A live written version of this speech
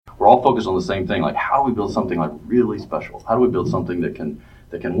we're all focused on the same thing. Like, how do we build something like really special? How do we build something that can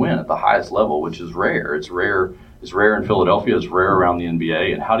win at the highest level, which is rare? It's rare in Philadelphia. It's rare around the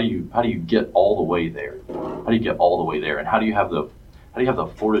NBA. And how do you get all the way there? How do you get all the way there? And how do you have the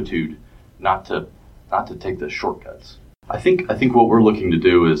fortitude not to take the shortcuts? I think what we're looking to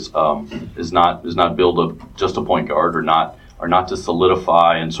do is not build just a point guard or not to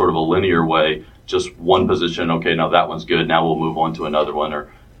solidify in sort of a linear way just one position. Okay, now that one's good. Now we'll move on to another one,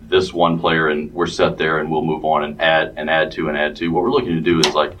 or this one player, and we're set there, and we'll move on and add to. What we're looking to do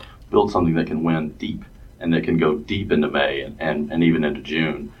is like build something that can win deep and that can go deep into May and even into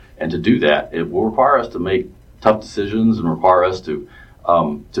June. And to do that, it will require us to make tough decisions and require us to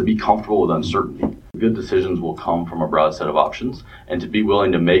be comfortable with uncertainty. Good decisions will come from a broad set of options, and to be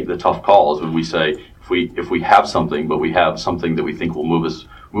willing to make the tough calls when we say if we have something, but we have something that we think will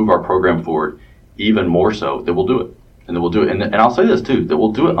move our program forward even more so, that we'll do it. And that we'll do it. And I'll say this too, that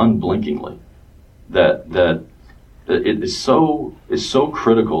we'll do it unblinkingly. That it is so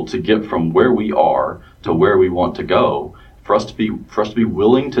critical to get from where we are to where we want to go for us to be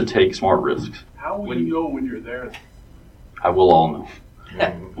willing to take smart risks. How will you know when you're there? I will all know.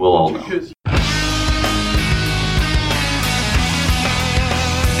 We'll all know.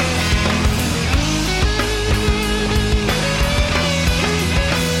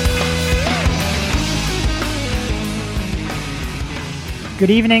 Good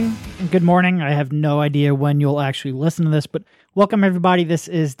evening and good morning. I have no idea when you'll actually listen to this, but welcome everybody. This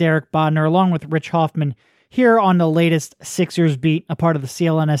is Derek Bodner along with Rich Hoffman here on the latest Sixers Beat, a part of the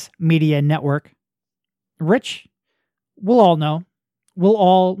CLNS Media Network. Rich, we'll all know.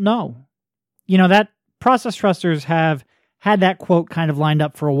 You know, that Process Trusters have had that quote kind of lined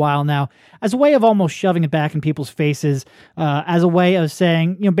up for a while now as a way of almost shoving it back in people's faces, as a way of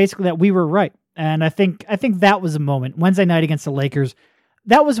saying, you know, basically that we were right. And I think that was a moment, Wednesday night against the Lakers.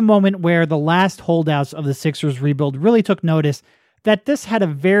 That was a moment where the last holdouts of the Sixers rebuild really took notice that this had a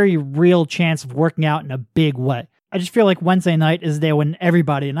very real chance of working out in a big way. I just feel like Wednesday night is there when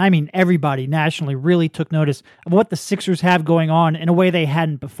everybody, and I mean everybody nationally, really took notice of what the Sixers have going on in a way they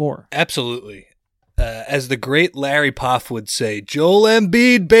hadn't before. Absolutely. As the great Larry Poff would say, Joel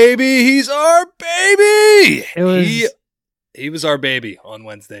Embiid, baby, he's our baby! He was our baby on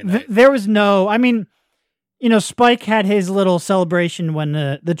Wednesday night. There was no, I mean, you know, Spike had his little celebration when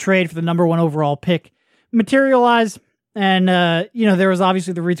the trade for the number one overall pick materialized. And, you know, there was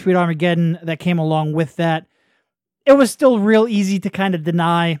obviously the retweet Armageddon that came along with that. It was still real easy to kind of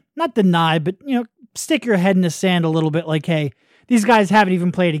not deny, but, you know, stick your head in the sand a little bit like, hey, these guys haven't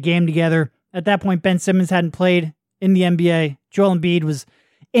even played a game together. At that point, Ben Simmons hadn't played in the NBA. Joel Embiid was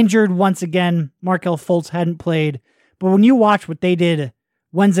injured once again. Markelle Fultz hadn't played. But when you watch what they did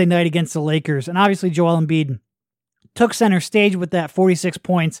Wednesday night against the Lakers, and obviously Joel Embiid took center stage with that 46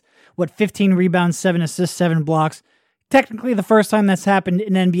 points, 15 rebounds, 7 assists, 7 blocks. Technically the first time that's happened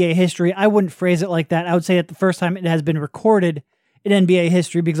in NBA history. I wouldn't phrase it like that. I would say that the first time it has been recorded in NBA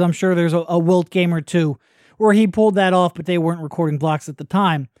history, because I'm sure there's a Wilt game or two where he pulled that off, but they weren't recording blocks at the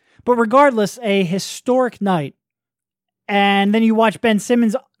time. But regardless, a historic night. And then you watch Ben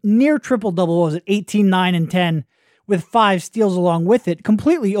Simmons near triple-double, was it 18, 9, and 10, with 5 steals along with it,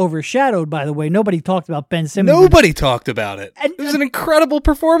 completely overshadowed, by the way. Nobody talked about Ben Simmons. Nobody talked about it. And, it was an incredible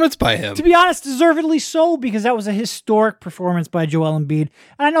performance by him. To be honest, deservedly so, because that was a historic performance by Joel Embiid.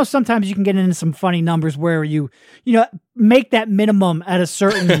 And I know sometimes you can get into some funny numbers where you make that minimum at a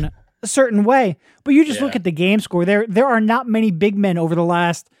certain way, but you just look at the game score. There are not many big men over the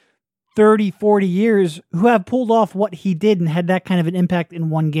last 30, 40 years who have pulled off what he did and had that kind of an impact in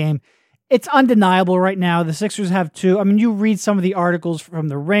one game. It's undeniable right now. The Sixers have 2. I mean, you read some of the articles from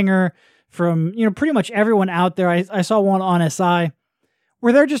The Ringer, from, you know, pretty much everyone out there. I saw one on SI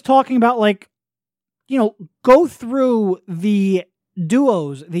where they're just talking about, like, you know, go through the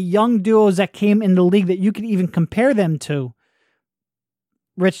duos, the young duos that came in the league that you could even compare them to.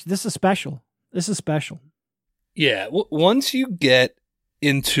 Rich, this is special. This is special. Yeah. Once you get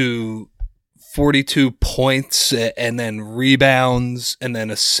into 42 points and then rebounds and then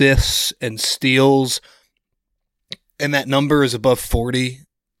assists and steals, and that number is above 40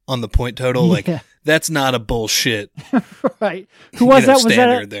 on the point total, like, that's not a bullshit. Right. Who was that? Was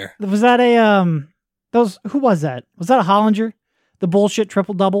that a Hollinger? The bullshit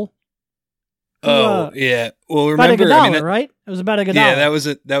triple-double? Yeah. Well, remember, Iguodala, right? It was about Iguodala. Yeah,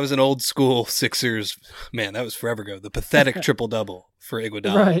 that was an old school Sixers. Man, that was forever ago. The pathetic triple-double for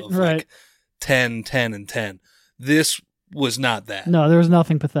Iguodala. Right. Like 10, 10, and 10. This was not that. No, there was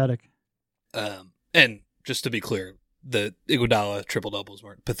nothing pathetic. And just to be clear, the Iguodala triple-doubles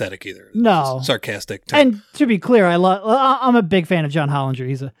weren't pathetic either. No. Sarcastic. And to be clear, I'm a big fan of John Hollinger.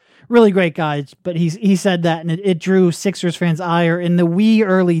 He's a really great guy, but he said that, and it drew Sixers fans' ire in the wee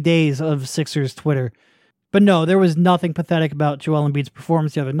early days of Sixers Twitter. But no, there was nothing pathetic about Joel Embiid's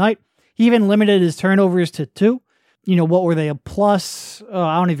performance the other night. He even limited his turnovers to 2. What were they? A plus? Oh,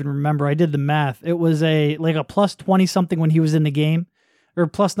 I don't even remember. I did the math. It was a plus 20 something when he was in the game, or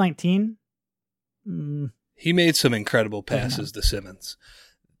plus 19. He made some incredible passes to Simmons.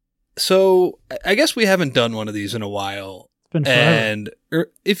 So I guess we haven't done one of these in a while. It's been forever. And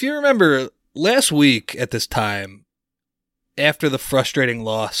if you remember last week at this time, after the frustrating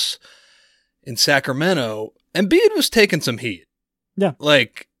loss in Sacramento, Embiid was taking some heat. Yeah.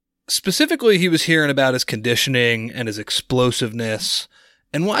 Specifically, he was hearing about his conditioning and his explosiveness.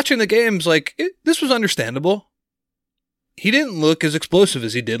 And watching the games, this was understandable. He didn't look as explosive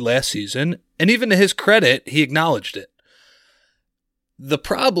as he did last season, and even to his credit, he acknowledged it. The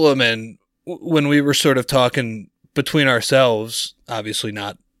problem, and when we were sort of talking between ourselves, obviously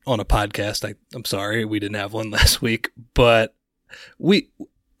not on a podcast, I'm sorry, we didn't have one last week, but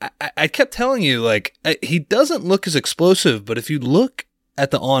I kept telling you, he doesn't look as explosive, but if you look at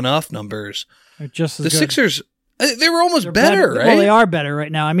the on-off numbers, just as the good. Sixers, they were almost better, right? Well, they are better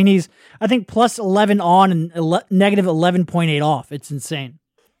right now. I mean, he's, I think, plus 11 on and negative 11.8 off. It's insane.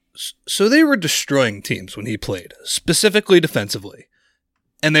 So they were destroying teams when he played, specifically defensively.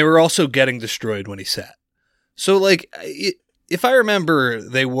 And they were also getting destroyed when he sat. So, if I remember,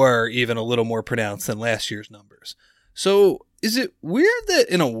 they were even a little more pronounced than last year's numbers. So is it weird that,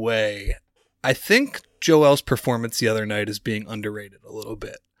 in a way, I think Joel's performance the other night is being underrated a little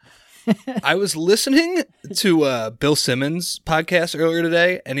bit? I was listening to Bill Simmons' podcast earlier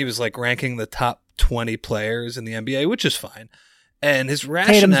today, and he was ranking the top 20 players in the NBA, which is fine. And his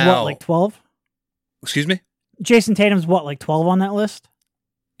rationale... Tatum's 12? Excuse me? Jason Tatum's 12 on that list?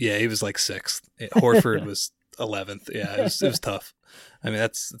 Yeah, he was 6th. Horford was 11th. Yeah, it was tough. I mean,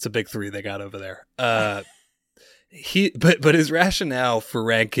 that's a big 3 they got over there. But his rationale for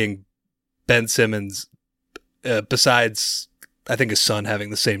ranking Ben Simmons, besides I think his son having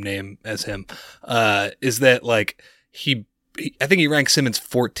the same name as him, is that I think he ranks Simmons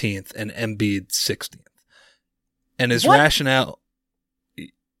 14th and Embiid 16th. And his rationale.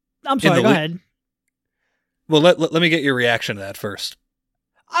 I'm sorry, go ahead. Well, let me get your reaction to that first.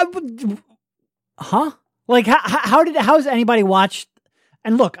 How has anybody watched?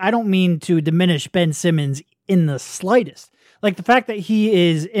 And look, I don't mean to diminish Ben Simmons in the slightest. The fact that he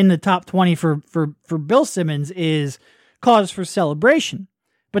is in the top 20 for Bill Simmons is cause for celebration.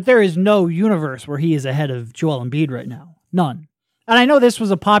 But there is no universe where he is ahead of Joel Embiid right now. None. And I know this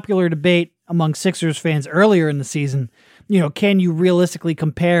was a popular debate among Sixers fans earlier in the season. Can you realistically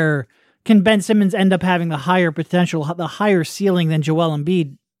compare? Can Ben Simmons end up having the higher potential, the higher ceiling than Joel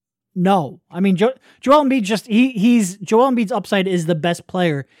Embiid? No. I mean, Joel Embiid Joel Embiid's upside is the best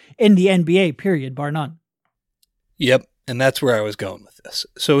player in the NBA, period, bar none. Yep. And that's where I was going with this.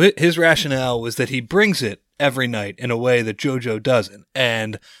 So his rationale was that he brings it every night in a way that JoJo doesn't.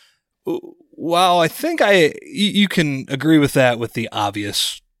 And while I think you can agree with that with the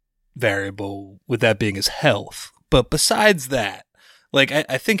obvious variable, with that being his health. But besides that,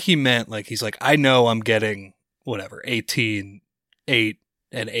 I think he meant he's I know I'm getting 18, 8,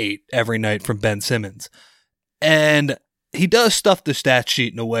 and 8 every night from Ben Simmons. And he does stuff the stat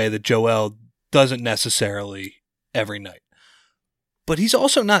sheet in a way that Joel doesn't necessarily every night. But he's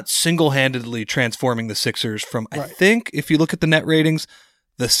also not single-handedly transforming the Sixers from, right. I think, if you look at the net ratings,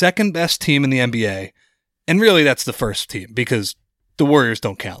 the second best team in the NBA. And really, that's the first team because the Warriors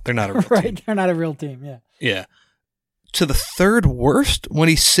don't count. They're not a real team. Right, they're not a real team, yeah. Yeah. To the third worst when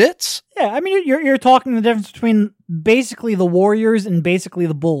he sits? Yeah, I mean, you're talking the difference between basically the Warriors and basically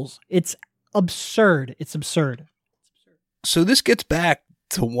the Bulls. It's absurd. It's absurd. So this gets back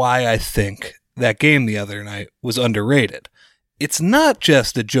to why I think that game the other night was underrated. It's not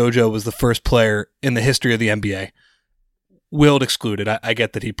just that JoJo was the first player in the history of the NBA, Wilt excluded. I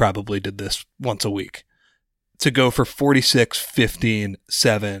get that he probably did this once a week, to go for 46, 15,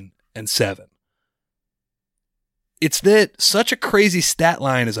 7, and 7. It's that such a crazy stat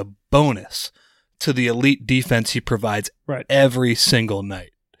line is a bonus to the elite defense he provides every single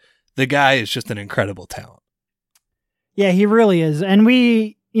night. The guy is just an incredible talent. Yeah, he really is. And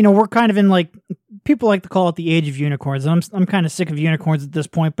we're kind of in people like to call it the age of unicorns. And I'm kind of sick of unicorns at this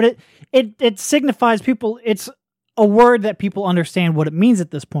point, but it signifies people. It's a word that people understand what it means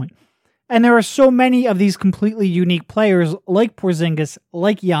at this point. And there are so many of these completely unique players like Porzingis,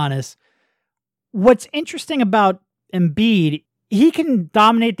 like Giannis. What's interesting about Embiid, he can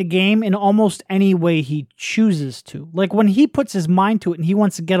dominate the game in almost any way he chooses to. Like when he puts his mind to it and he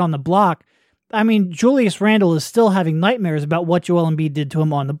wants to get on the block, I mean, Julius Randle is still having nightmares about what Joel Embiid did to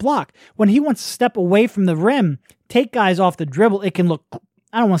him on the block. When he wants to step away from the rim, take guys off the dribble, it can look,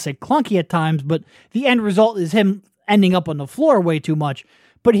 I don't want to say clunky at times, but the end result is him ending up on the floor way too much.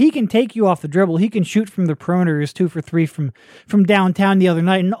 But he can take you off the dribble. He can shoot from the perimeter. He was 2 for 3 from downtown the other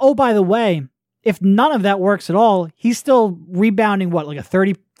night. And oh, by the way, if none of that works at all, he's still rebounding, like a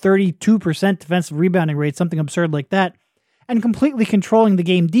 32% defensive rebounding rate, something absurd like that, and completely controlling the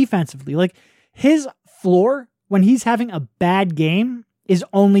game defensively. Like, his floor, when he's having a bad game, is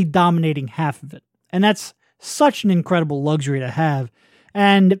only dominating half of it. And that's such an incredible luxury to have.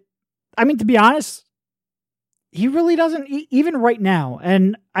 And, I mean, to be honest, he really doesn't, even right now,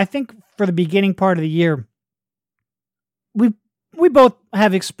 and I think for the beginning part of the year, we both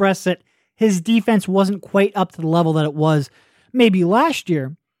have expressed that his defense wasn't quite up to the level that it was maybe last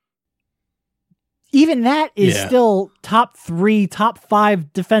year. Even that is still top 3, top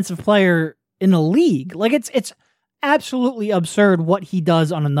 5 defensive player in the league. Like, it's absolutely absurd what he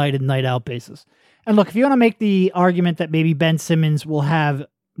does on a night in, night out basis. And look, if you want to make the argument that maybe Ben Simmons will have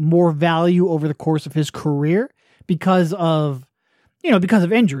more value over the course of his career because of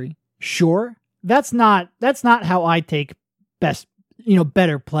injury, sure. That's not how I take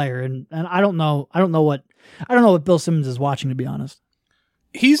better player. And I don't know what Bill Simmons is watching, to be honest.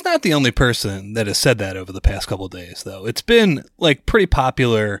 He's not the only person that has said that over the past couple of days, though. It's been like pretty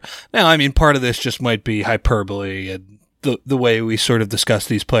popular. Now, I mean, part of this just might be hyperbole and the way we sort of discuss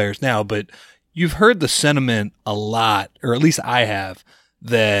these players now, but you've heard the sentiment a lot, or at least I have,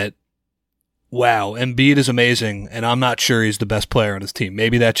 that, wow, Embiid is amazing, and I'm not sure he's the best player on his team.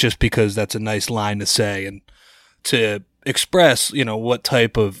 Maybe that's just because that's a nice line to say and to express, what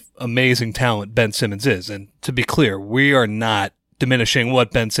type of amazing talent Ben Simmons is. And to be clear, we are not diminishing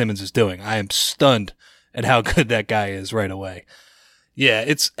what Ben Simmons is doing. I am stunned at how good that guy is right away. Yeah,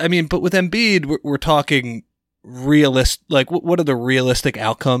 but with Embiid, we're talking realistic, like what are the realistic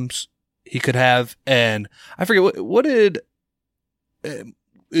outcomes he could have? And I forget, what is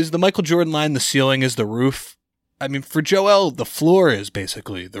the Michael Jordan line, the ceiling is the roof? I mean, for Joel, the floor is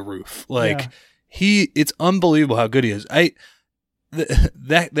basically the roof. Like, it's unbelievable how good he is. The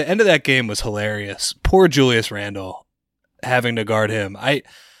end of that game was hilarious. Poor Julius Randle having to guard him. I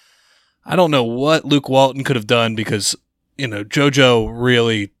don't know what Luke Walton could have done because, JoJo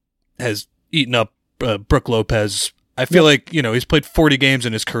really has eaten up Brook Lopez. I feel like, he's played 40 games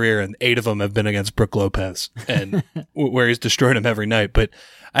in his career and 8 of them have been against Brook Lopez and where he's destroyed him every night. But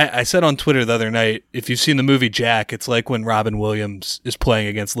I said on Twitter the other night, if you've seen the movie Jack, it's like when Robin Williams is playing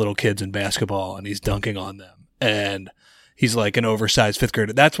against little kids in basketball and he's dunking on them. And he's like an oversized 5th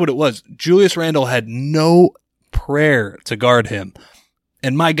grader. That's what it was. Julius Randle had no prayer to guard him.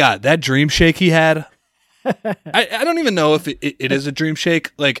 And my God, that dream shake he had, I don't even know if it is a dream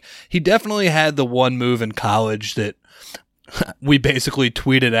shake. Like, he definitely had the one move in college that we basically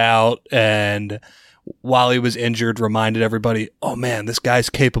tweeted out and while he was injured reminded everybody, oh man, this guy's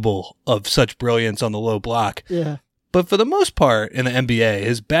capable of such brilliance on the low block. Yeah. But for the most part in the NBA,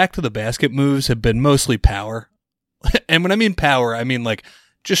 his back to the basket moves have been mostly power. And when I mean power, I mean like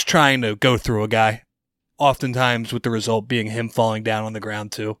just trying to go through a guy, oftentimes with the result being him falling down on the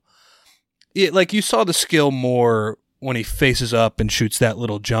ground too. Like you saw the skill more when he faces up and shoots that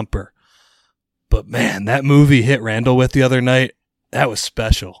little jumper. But man, that move he hit Randle with the other night, that was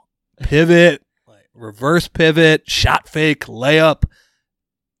special. Pivot, like reverse pivot, shot fake, layup.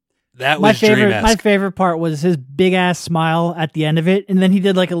 That was dream-esque. My favorite part was his big ass smile at the end of it, and then he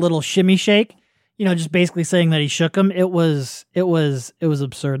did like a little shimmy shake, just basically saying that he shook him. It was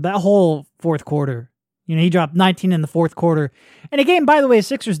absurd. That whole fourth quarter, he dropped 19 in the fourth quarter, and a game, by the way,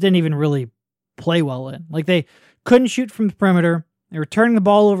 Sixers didn't even really play well in. Like they couldn't shoot from the perimeter. They were turning the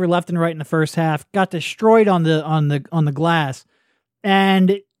ball over left and right in the first half. Got destroyed on the glass, and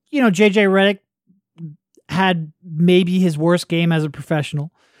JJ Redick had maybe his worst game as a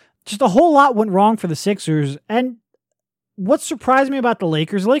professional. Just a whole lot went wrong for the Sixers. And what surprised me about the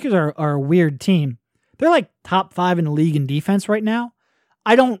Lakers are a weird team. They're like top 5 in the league in defense right now.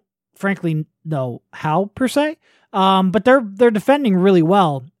 I don't frankly know how per se, but they're defending really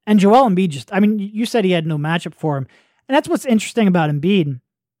well. And Joel Embiid you said he had no matchup for him. And that's what's interesting about Embiid.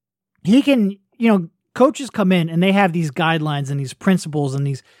 He can, coaches come in and they have these guidelines and these principles and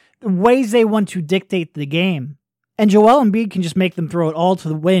these ways they want to dictate the game. And Joel Embiid can just make them throw it all to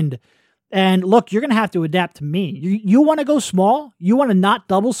the wind. And look, you're going to have to adapt to me. You want to go small? You want to not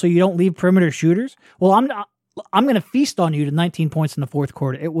double so you don't leave perimeter shooters? Well, I'm going to feast on you to 19 points in the fourth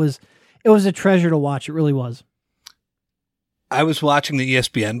quarter. It was a treasure to watch. It really was. I was watching the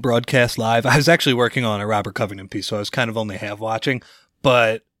ESPN broadcast live. I was actually working on a Robert Covington piece, so I was kind of only half watching.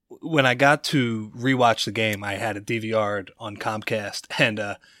 But when I got to rewatch the game, I had it DVR'd on Comcast, and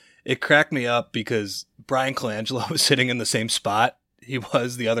it cracked me up because Brian Colangelo was sitting in the same spot he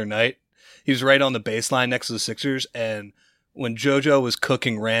was the other night. He was right on the baseline next to the Sixers, and when JoJo was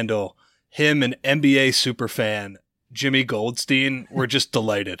cooking Randall, him and NBA superfan Jimmy Goldstein were just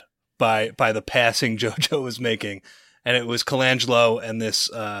delighted by the passing JoJo was making. And it was Colangelo and this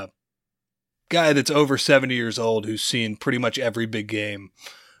guy that's over 70 years old who's seen pretty much every big game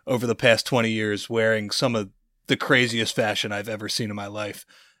over the past 20 years wearing some of the craziest fashion I've ever seen in my life.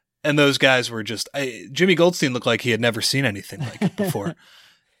 And those guys were just Jimmy Goldstein looked like he had never seen anything like it before.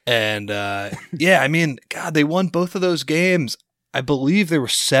 And yeah, I mean, God, they won both of those games. I believe they were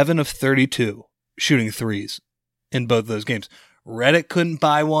 7 of 32 shooting threes in both of those games. Redick couldn't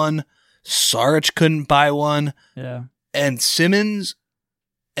buy one. Saric couldn't buy one. Yeah. And Simmons,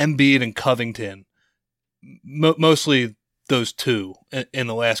 Embiid, and Covington, mostly those two in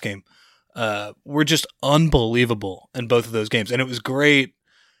the last game, were just unbelievable in both of those games. And it was great.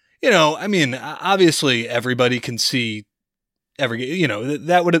 You know, I mean, obviously everybody can see every, you know,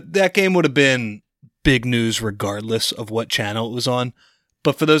 that game would have been big news regardless of what channel it was on.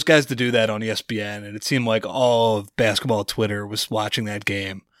 But for those guys to do that on ESPN, and it seemed like all of basketball Twitter was watching that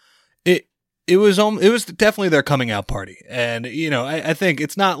game, it was definitely their coming out party. And, you know, I think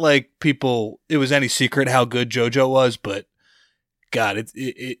it's not like it was any secret how good JoJo was, but God,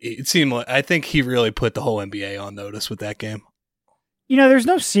 it seemed like, I think he really put the whole NBA on notice with that game. You know, there's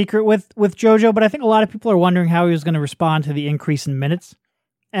no secret with JoJo, but I think a lot of people are wondering how he was going to respond to the increase in minutes.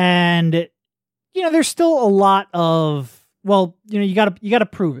 And, you know, there's still a lot of, well, you know, you got to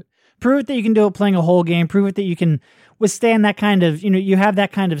prove it. Prove it that you can do it playing a whole game. Prove it that you can withstand that kind of, you know, you have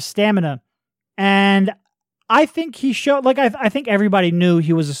that kind of stamina. And I think he showed, like, I think everybody knew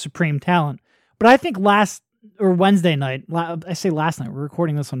he was a supreme talent. But I think Wednesday night, I say last night, we're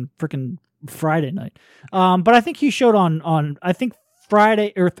recording this on freaking Friday night. But I think he showed on I think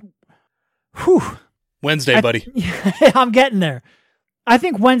Friday or, Wednesday, buddy. I'm getting there. I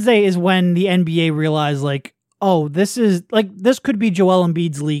think Wednesday is when the NBA realized, like, oh, this could be Joel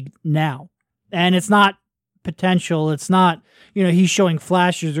Embiid's league now. And it's not potential. It's not, you know, he's showing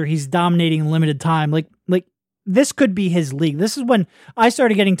flashes or he's dominating limited time. Like this could be his league. This is when I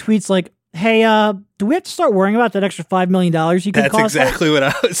started getting tweets like, hey, do we have to start worrying about that extra $5 million you could cost? That's exactly what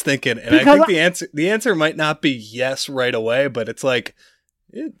I was thinking. And because I think the answer might not be yes right away, but it's like,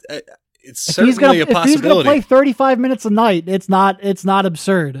 it's certainly a possibility. If he's going to play 35 minutes a night, it's not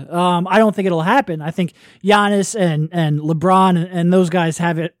absurd. I don't think it'll happen. I think Giannis and LeBron and those guys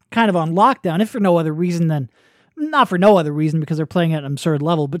have it kind of on lockdown, if for no other reason than, not for no other reason because they're playing at an absurd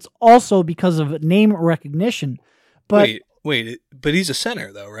level, but it's also because of name recognition. But wait, but he's a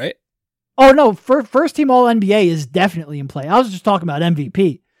center though, right? Oh no, first team All NBA is definitely in play. I was just talking about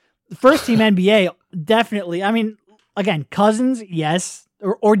MVP. The first team NBA definitely. I mean, again, Cousins, yes.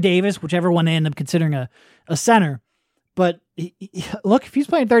 Or Davis, whichever one they end up considering a center. But look, if he's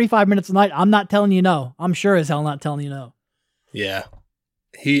playing 35 minutes a night, I'm not telling you no. I'm sure as hell not telling you no. Yeah.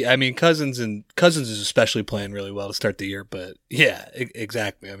 Cousins is especially playing really well to start the year, but yeah,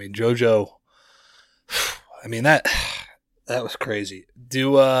 exactly. I mean, JoJo, I mean, that was crazy.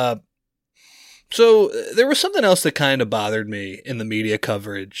 So there was something else that kind of bothered me in the media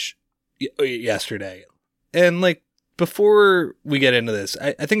coverage yesterday. And like, before we get into this,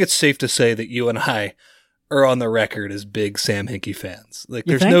 I think it's safe to say that you and I are on the record as big Sam Hinkie fans. Like,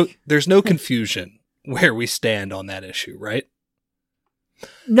 there's no confusion where we stand on that issue, right?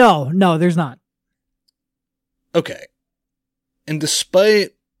 No, there's not. Okay. And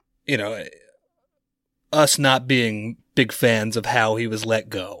despite, you know, us not being big fans of how he was let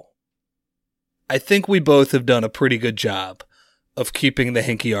go, I think we both have done a pretty good job of keeping the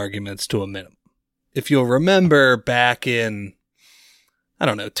Hinkie arguments to a minimum. If you'll remember back in,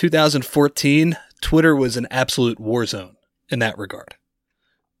 2014, Twitter was an absolute war zone in that regard.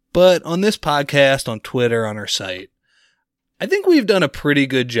 But on this podcast, on Twitter, on our site, I think we've done a pretty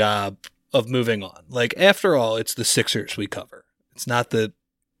good job of moving on. Like, after all, it's the Sixers we cover. It's not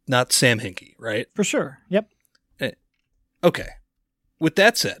Sam Hinkie, right? For sure. Yep. Okay. With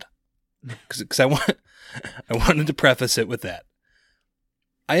that said, because I wanted to preface it with that.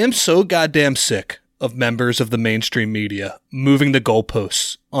 I am so goddamn sick of members of the mainstream media moving the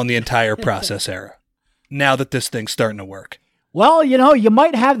goalposts on the entire process era. Now that this thing's starting to work. Well, you know, you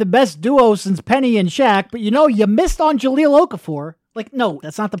might have the best duo since Penny and Shaq, but you know, you missed on Jahlil Okafor. Like, no,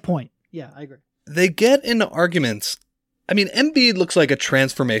 that's not the point. Yeah, I agree. They get into arguments. I mean, Embiid looks like a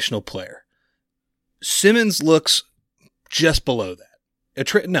transformational player. Simmons looks just below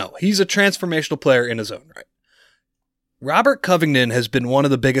that. No, he's a transformational player in his own right. Robert Covington has been one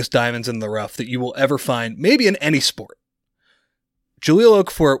of the biggest diamonds in the rough that you will ever find, maybe in any sport. Jahlil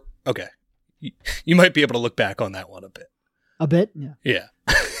Okafor, okay, you might be able to look back on that one a bit. A bit? Yeah. Yeah.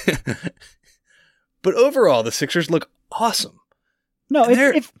 But overall, the Sixers look awesome. No,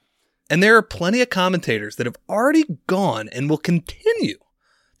 and there are plenty of commentators that have already gone and will continue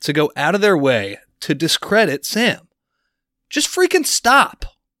to go out of their way to discredit Sam. Just freaking stop.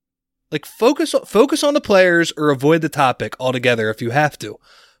 Like, focus on the players or avoid the topic altogether if you have to.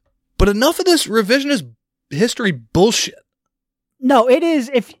 But enough of this revisionist history bullshit. No, it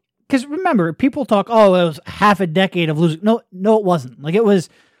is because remember, people talk, oh, it was half a decade of losing. No, it wasn't. Like, it was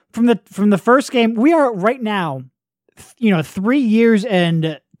from the first game. We are right now, 3 years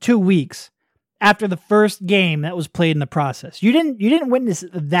and 2 weeks after the first game that was played in the process. You didn't witness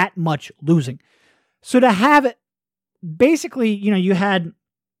that much losing. So to have it, basically, you had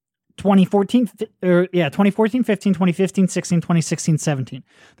 2014, 15, 2015, 16, 2016, 17.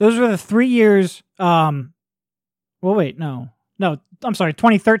 Those were the 3 years. I'm sorry,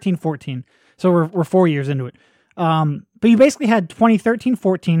 2013, 14. So we're 4 years into it. But you basically had 2013,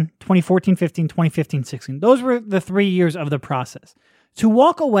 14, 2014, 15, 2015, 16. Those were the 3 years of the process. To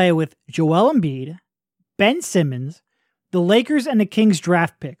walk away with Joel Embiid, Ben Simmons, the Lakers and the Kings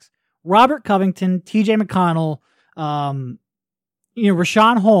draft picks, Robert Covington, TJ McConnell,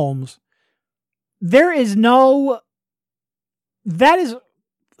 Rashawn Holmes.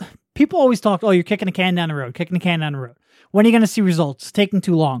 People always talk, oh, you're kicking a can down the road. When are you going to see results? It's taking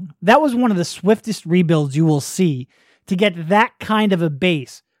too long. That was one of the swiftest rebuilds you will see to get that kind of a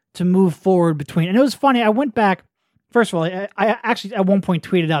base to move forward between. And it was funny. I went back. First of all, I actually at one point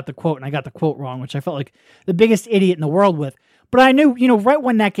tweeted out the quote, and I got the quote wrong, which I felt like the biggest idiot in the world with. But I knew, right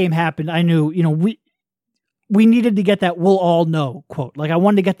when that game happened, I knew, we needed to get that "we'll all know" quote. Like, I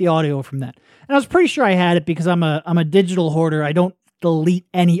wanted to get the audio from that. And I was pretty sure I had it because I'm a digital hoarder. I don't delete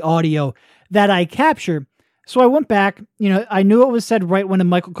any audio that I capture. So I went back, I knew it was said right when the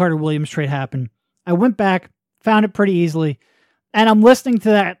Michael Carter-Williams trade happened. I went back, found it pretty easily, and I'm listening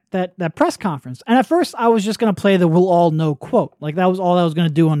to that press conference. And at first I was just going to play the "we'll all know" quote. Like, that was all I was going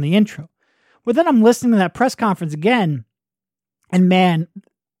to do on the intro. But then I'm listening to that press conference again, and man,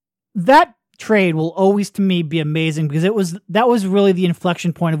 that trade will always to me be amazing because that was really the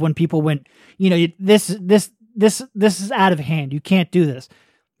inflection point of when people went, this is out of hand. You can't do this.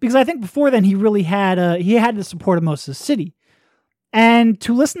 Because I think before then he really had the support of most of the city. And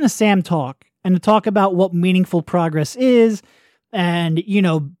to listen to Sam talk and to talk about what meaningful progress is, and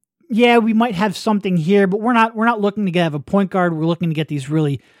we might have something here, but we're not looking to have a point guard. We're looking to get these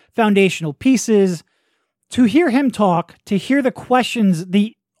really foundational pieces. To hear him talk, to hear the questions,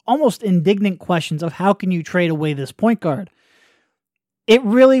 the almost indignant questions of how can you trade away this point guard, it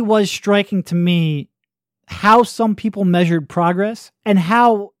really was striking to me how some people measured progress and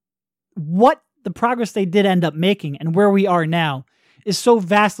what the progress they did end up making and where we are now is so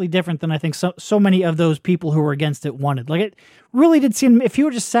vastly different than I think so many of those people who were against it wanted. Like, it really did seem, if you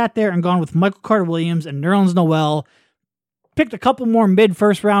would just sat there and gone with Michael Carter-Williams and Nerlens Noel, picked a couple more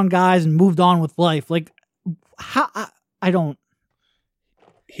mid-first round guys and moved on with life, like, I don't.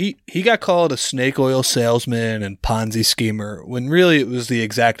 He got called a snake oil salesman and Ponzi schemer when really it was the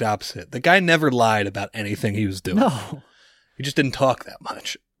exact opposite. The guy never lied about anything he was doing. No. He just didn't talk that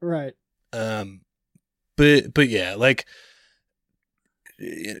much. Right. But yeah, like,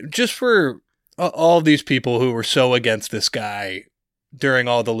 just for all of these people who were so against this guy during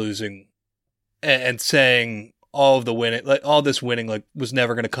all the losing and saying all of the winning, like all this winning, like was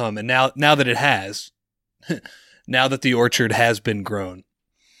never going to come. And now that it has, now that the orchard has been grown,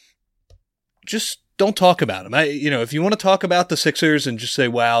 just don't talk about them. If you want to talk about the Sixers and just say,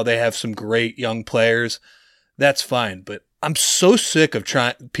 wow, they have some great young players, that's fine. But I'm so sick of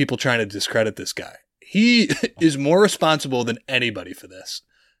people trying to discredit this guy. He is more responsible than anybody for this.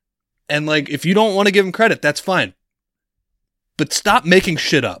 And like, if you don't want to give him credit, that's fine. But stop making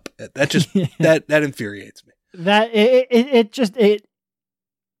shit up. That just, that infuriates me.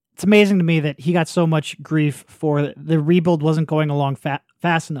 It's amazing to me that he got so much grief for the rebuild wasn't going along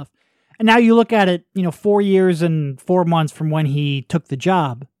fast enough. And now you look at it, 4 years and 4 months from when he took the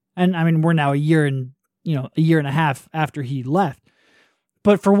job. And I mean, we're now a year and a half after he left.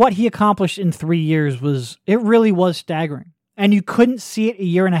 But for what he accomplished in 3 years it really was staggering. And you couldn't see it a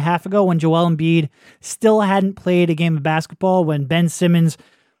year and a half ago when Joel Embiid still hadn't played a game of basketball, when Ben Simmons,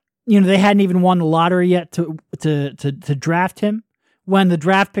 they hadn't even won the lottery yet to draft him, when the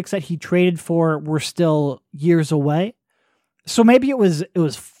draft picks that he traded for were still years away. So maybe it was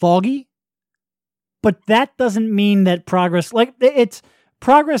foggy, But that doesn't mean that progress,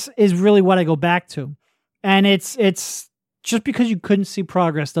 progress is really what I go back to. And it's just because you couldn't see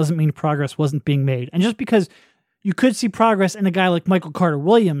progress doesn't mean progress wasn't being made. And just because you could see progress in a guy like Michael Carter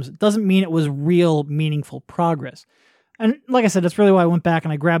Williams doesn't mean it was real, meaningful progress. And like I said, that's really why I went back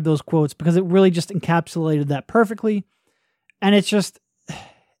and I grabbed those quotes, because it really just encapsulated that perfectly. And it's just,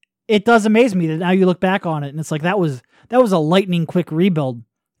 it does amaze me that now you look back on it and it's like that was a lightning quick rebuild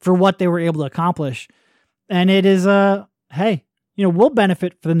for what they were able to accomplish. And it is, hey, we'll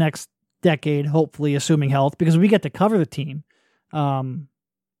benefit for the next decade, hopefully, assuming health, because we get to cover the team.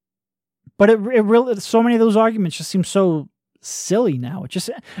 But it really, so many of those arguments just seem so silly now.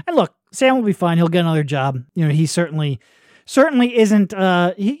 And look, Sam will be fine. He'll get another job. He certainly isn't,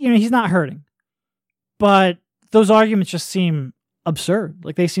 he's not hurting. But those arguments just seem absurd.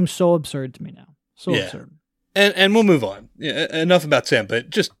 Like, they seem so absurd to me now. So absurd. And we'll move on. Yeah, enough about Sam,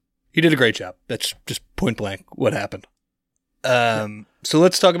 but he did a great job. That's just point blank what happened. So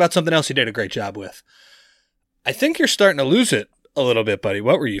let's talk about something else he did a great job with. I think you're starting to lose it a little bit, buddy.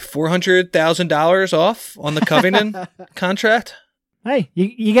 What were you, $400,000 off on the Covington contract? Hey,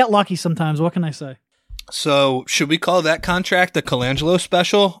 you get lucky sometimes. What can I say? So should we call that contract the Colangelo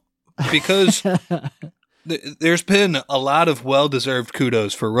special? Because there's been a lot of well-deserved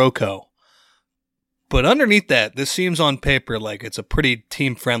kudos for Rocco. But underneath that, this seems on paper like it's a pretty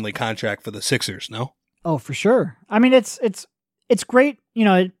team-friendly contract for the Sixers, no? Oh, for sure. I mean, it's great.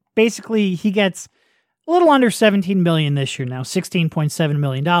 Basically, he gets a little under $17 million this year now, $16.7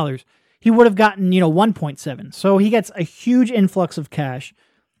 million. He would have gotten, 1.7. So he gets a huge influx of cash.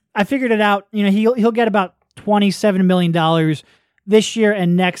 I figured it out. He'll get about $27 million this year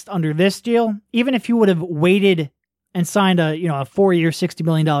and next under this deal. Even if he would have waited and signed a 4-year, $60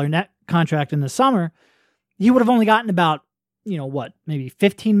 million net contract in the summer, he would have only gotten about, maybe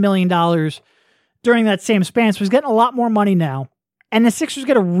 $15 million during that same span. So he's getting a lot more money now. And the Sixers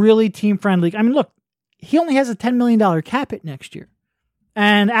get a really team-friendly... I mean, look, he only has a $10 million cap hit next year.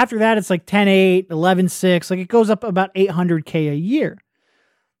 And after that, it's like 10-8, 11-6. Like, it goes up about $800K a year.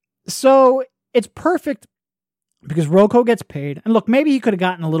 So it's perfect because Rocco gets paid. And look, maybe he could have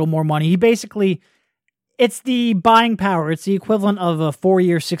gotten a little more money. He basically... It's the buying power. It's the equivalent of a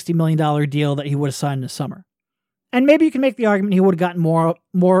 4-year, $60 million deal that he would have signed in the summer. And maybe you can make the argument he would have gotten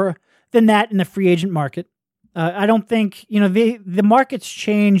more than that in the free agent market. I don't think, the markets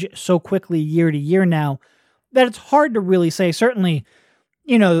change so quickly year to year now that it's hard to really say. Certainly,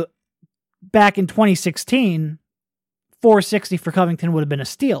 back in 2016, $460 for Covington would have been a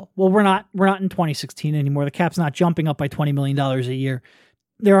steal. Well, we're not in 2016 anymore. The cap's not jumping up by $20 million a year.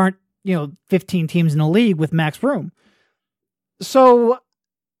 There aren't, 15 teams in the league with max room. So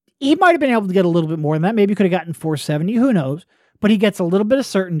he might have been able to get a little bit more than that. Maybe he could have gotten $470. Who knows? But he gets a little bit of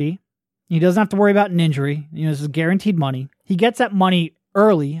certainty. He doesn't have to worry about an injury. This is guaranteed money. He gets that money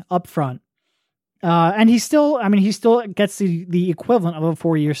early up front. And he still gets the equivalent of a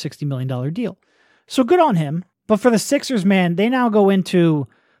 4-year, $60 million deal. So good on him. But for the Sixers, man, they now go into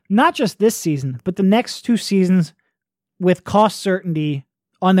not just this season, but the next 2 seasons with cost certainty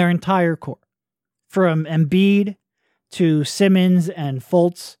on their entire core. From Embiid to Simmons and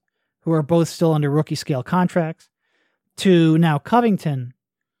Fultz, who are both still under rookie scale contracts, to now Covington.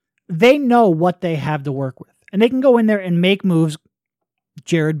 They know what they have to work with. And they can go in there and make moves,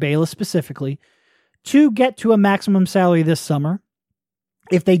 Jared Bayless specifically, to get to a maximum salary this summer.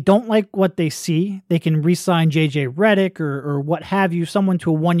 If they don't like what they see, they can re-sign JJ Redick or what have you, someone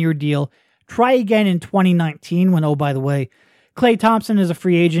to a 1-year deal. Try again in 2019 when, oh, by the way, Klay Thompson is a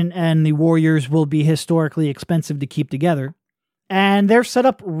free agent and the Warriors will be historically expensive to keep together. And they're set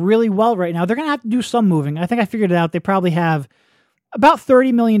up really well right now. They're going to have to do some moving. I think I figured it out. They probably have about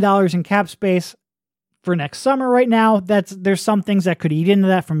 $30 million in cap space for next summer right now. There's some things that could eat into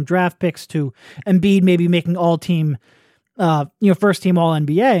that, from draft picks to Embiid maybe making all-team, first team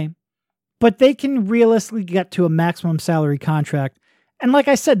All-NBA. But they can realistically get to a maximum salary contract. And like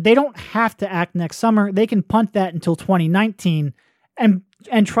I said, they don't have to act next summer. They can punt that until 2019 and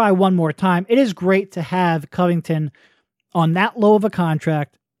try one more time. It is great to have Covington on that low of a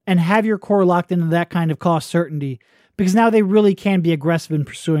contract and have your core locked into that kind of cost certainty, because now they really can be aggressive in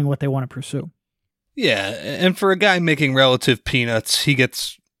pursuing what they want to pursue. Yeah, and for a guy making relative peanuts, he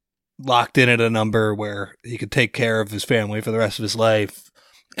gets locked in at a number where he could take care of his family for the rest of his life,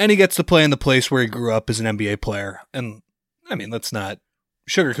 and he gets to play in the place where he grew up as an NBA player. And, I mean, let's not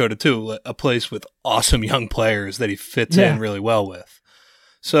sugarcoat it too, a place with awesome young players that he fits in really well with.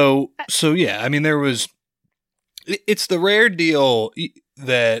 So yeah, I mean, it's the rare deal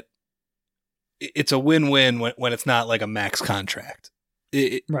that it's a win-win when it's not like a max contract.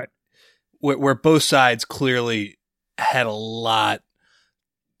 Right. where both sides clearly had a lot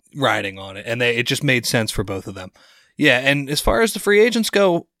riding on it, and it just made sense for both of them. Yeah, and as far as the free agents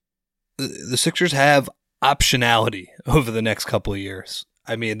go, the Sixers have optionality over the next couple of years.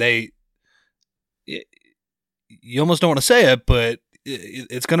 I mean, you almost don't want to say it, but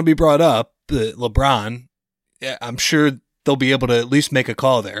it's going to be brought up. LeBron, I'm sure they'll be able to at least make a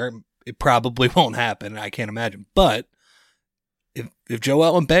call there. It probably won't happen, I can't imagine. But if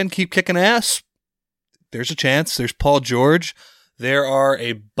Joel and Ben keep kicking ass, there's a chance. There's Paul George. There are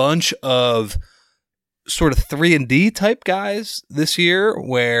a bunch of sort of 3-and-D type guys this year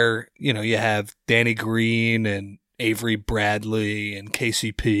where, you have Danny Green and Avery Bradley and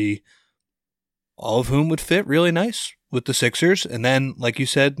KCP, all of whom would fit really nice with the Sixers. And then, like you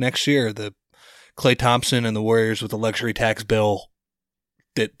said, next year, the Klay Thompson and the Warriors with the luxury tax bill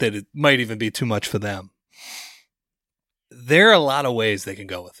that it might even be too much for them. There are a lot of ways they can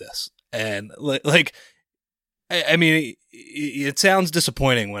go with this. And I mean, it sounds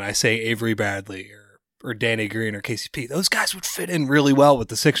disappointing when I say Avery Bradley or Danny Green or KCP. Those guys would fit in really well with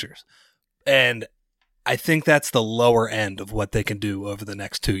the Sixers. And I think that's the lower end of what they can do over the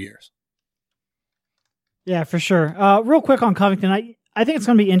next 2 years. Yeah, for sure. Real quick on Covington, I think it's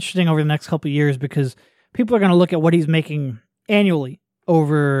going to be interesting over the next couple of years because people are going to look at what he's making annually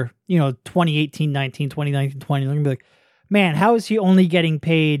over, 2018, 19, 2019, 20. They're going to be like, man, how is he only getting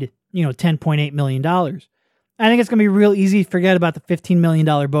paid, $10.8 million? I think it's going to be real easy to forget about the $15 million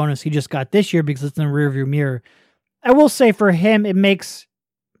bonus he just got this year because it's in the rearview mirror. I will say for him, it makes,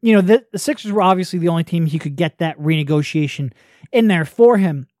 the Sixers were obviously the only team he could get that renegotiation in there for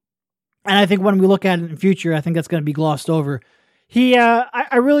him. And I think when we look at it in the future, I think that's going to be glossed over.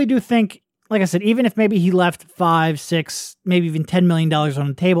 I really do think, like I said, even if maybe he left $5, $6, maybe even $10 million on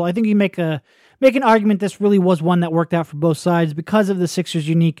the table, I think you make an argument this really was one that worked out for both sides because of the Sixers'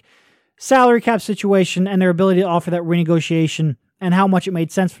 unique salary cap situation and their ability to offer that renegotiation and how much it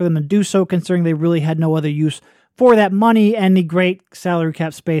made sense for them to do so, considering they really had no other use for that money and the great salary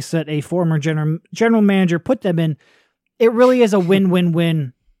cap space that a former general manager put them in. It really is a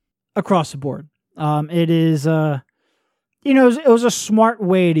win-win-win across the board. It is, it was a smart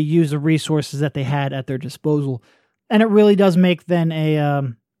way to use the resources that they had at their disposal. And it really does make then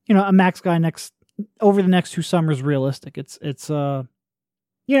a max guy over the next 2 summers realistic. It's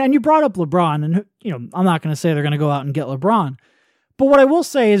and you brought up LeBron, and, I'm not going to say they're going to go out and get LeBron. But what I will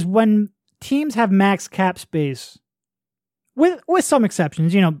say is when teams have max cap space, with some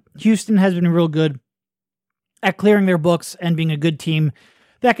exceptions, Houston has been real good at clearing their books and being a good team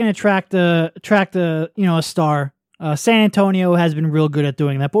that can attract a star. San Antonio has been real good at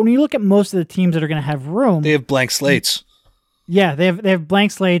doing that. But when you look at most of the teams that are going to have room, they have blank slates. Yeah, they have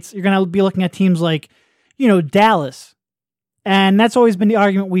blank slates. You're going to be looking at teams like, Dallas. And that's always been the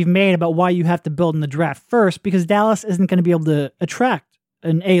argument we've made about why you have to build in the draft first, because Dallas isn't going to be able to attract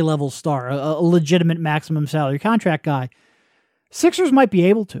an A-level star, a legitimate maximum salary contract guy. Sixers might be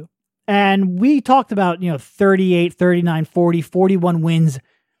able to. And we talked about, 38, 39, 40, 41 wins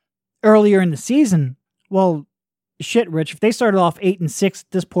earlier in the season. Well, shit, Rich, if they started off 8-6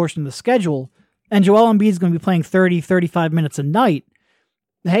 at this portion of the schedule, and Joel Embiid is going to be playing 30, 35 minutes a night,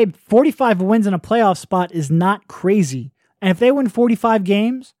 hey, 45 wins in a playoff spot is not crazy. And if they win 45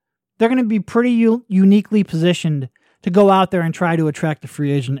 games, they're going to be pretty uniquely positioned to go out there and try to attract a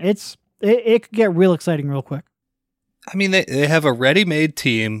free agent. It could get real exciting real quick. I mean, they have a ready-made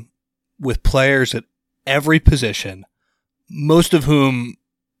team with players at every position, most of whom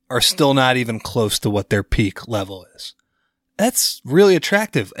are still not even close to what their peak level is. That's really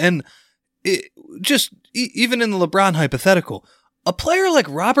attractive. And even in the LeBron hypothetical, a player like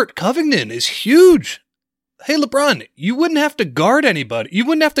Robert Covington is huge. Hey, LeBron, you wouldn't have to guard anybody. You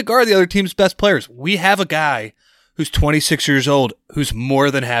wouldn't have to guard the other team's best players. We have a guy who's 26 years old who's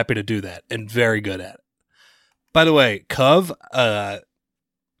more than happy to do that and very good at it. By the way, Cov,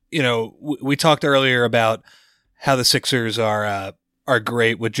 we talked earlier about how the Sixers are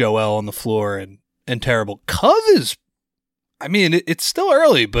great with Joel on the floor and terrible. Cov is, it's still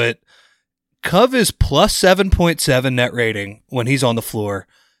early, but Cov is plus 7.7 net rating when he's on the floor,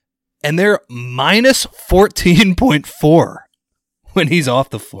 and they're minus 14.4 when he's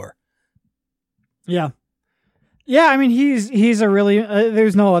off the floor. Yeah. Yeah, he's a really,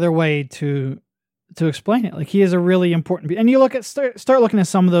 there's no other way to explain it. Like, he is a really important, and you look at, start looking at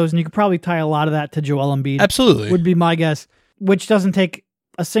some of those, and you could probably tie a lot of that to Joel Embiid. Absolutely. Would be my guess, which doesn't take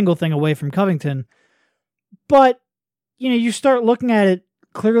a single thing away from Covington. But, you start looking at it,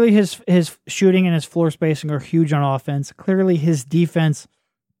 clearly his shooting and his floor spacing are huge on offense. Clearly his defense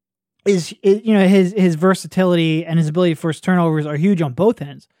is his versatility and his ability to force turnovers are huge on both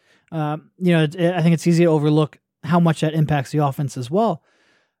ends. I think it's easy to overlook how much that impacts the offense as well.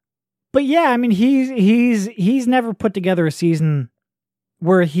 But yeah, I mean, he's never put together a season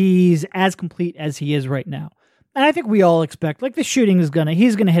where he's as complete as he is right now. And I think we all expect, like, the shooting he's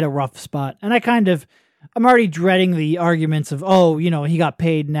gonna hit a rough spot. And I'm already dreading the arguments of, he got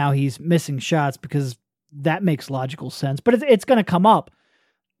paid, now he's missing shots, because that makes logical sense. But it's gonna come up.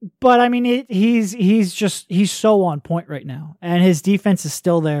 But I mean, he's so on point right now, and his defense is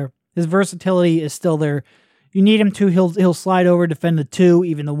still there. His versatility is still there. You need him to, he'll slide over, defend the 2,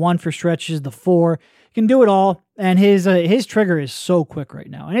 even the 1 for stretches, the 4. He can do it all, and his trigger is so quick right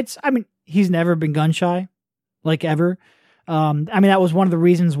now. And he's never been gun shy, like, ever. That was one of the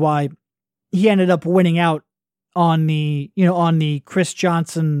reasons why he ended up winning out on the Chris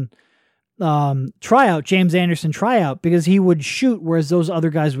Johnson tryout, James Anderson tryout, because he would shoot, whereas those other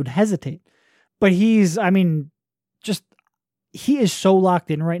guys would hesitate. But he is so locked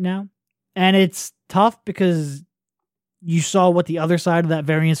in right now. And it's tough because you saw what the other side of that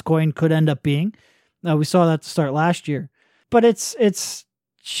variance coin could end up being. We saw that to start last year. But it's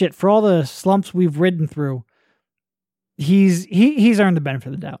shit, for all the slumps we've ridden through, he's earned the benefit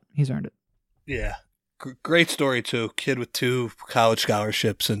of the doubt. He's earned it. Yeah. Great story, too. Kid with 2 college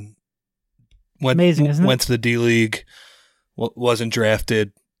scholarships and amazing, isn't it? Went to the D-League, wasn't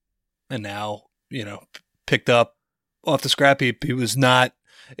drafted, and now, picked up off the scrap heap. He was not.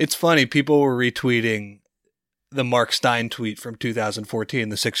 It's funny, people were retweeting the Mark Stein tweet from 2014,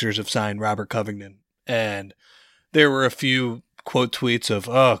 the Sixers have signed Robert Covington, and there were a few quote tweets of,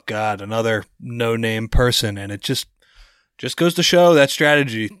 oh God, another no-name person, and it just goes to show that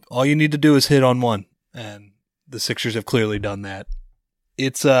strategy. All you need to do is hit on one, and the Sixers have clearly done that.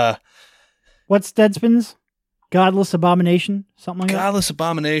 It's what's Deadspin's Godless Abomination? Something like that? Godless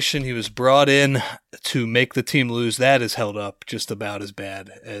Abomination. He was brought in to make the team lose. That is held up just about as bad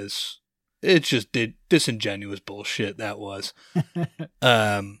as it just did. Disingenuous bullshit that was.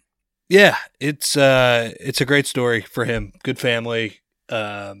 Yeah, it's a great story for him. Good family.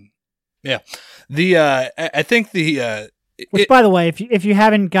 Yeah. I think which, by the way, if you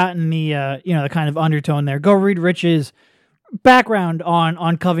haven't gotten the the kind of undertone there, go read Rich's background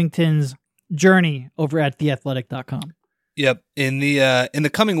on Covington's journey over at theathletic.com. Yep. In the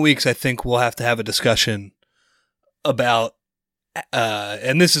coming weeks, I think we'll have to have a discussion about,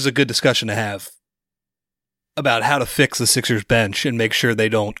 and this is a good discussion to have, about how to fix the Sixers bench and make sure they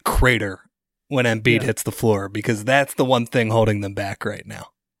don't crater when Embiid hits the floor, because that's the one thing holding them back right now.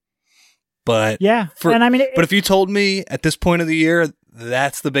 But but if you told me at this point of the year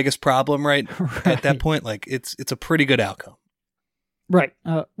that's the biggest problem right at that point, like it's a pretty good outcome. Right.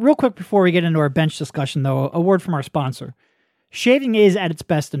 Real quick before we get into our bench discussion, though, a word from our sponsor. Shaving is at its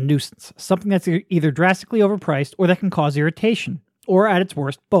best a nuisance, something that's either drastically overpriced or that can cause irritation, or at its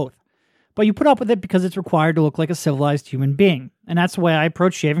worst, both. But you put up with it because it's required to look like a civilized human being, and that's the way I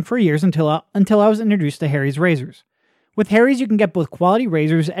approached shaving for years until I was introduced to Harry's razors. With Harry's, you can get both quality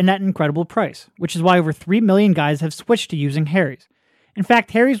razors and at an incredible price, which is why over 3 million guys have switched to using Harry's. In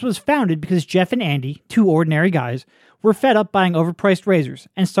fact, Harry's was founded because Jeff and Andy, 2 ordinary guys, were fed up buying overpriced razors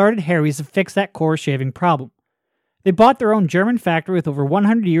and started Harry's to fix that core shaving problem. They bought their own German factory with over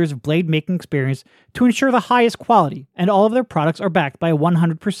 100 years of blade-making experience to ensure the highest quality, and all of their products are backed by a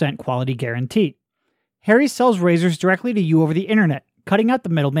 100% quality guarantee. Harry's sells razors directly to you over the internet, cutting out the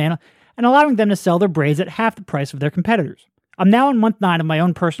middleman and allowing them to sell their braids at half the price of their competitors. I'm now in month 9 of my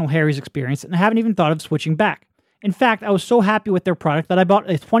own personal Harry's experience and haven't even thought of switching back. In fact, I was so happy with their product that I bought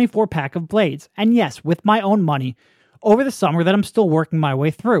a 24-pack of blades, and yes, with my own money, over the summer that I'm still working my way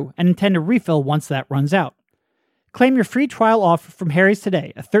through, and intend to refill once that runs out. Claim your free trial offer from Harry's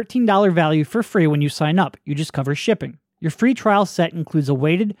today, a $13 value for free when you sign up. You just cover shipping. Your free trial set includes a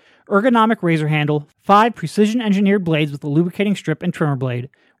weighted, ergonomic razor handle, 5 precision-engineered blades with a lubricating strip and trimmer blade,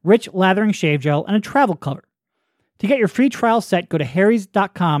 rich lathering shave gel, and a travel cover. To get your free trial set, go to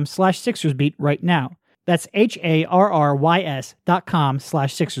harrys.com/SixersBeat right now. That's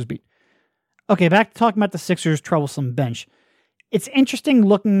HARRYS.com/SixersBeat. Okay, back to talking about the Sixers' troublesome bench. It's interesting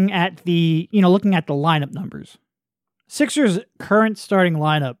looking at the lineup numbers. Sixers' current starting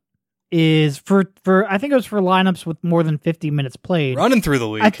lineup is for I think it was for lineups with more than 50 minutes played. Running through the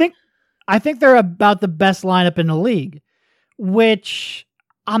league. I think they're about the best lineup in the league, which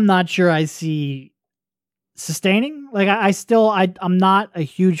I'm not sure I see sustaining. Like I'm not a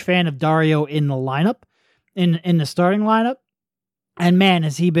huge fan of Dario in the lineup, in the starting lineup. And man,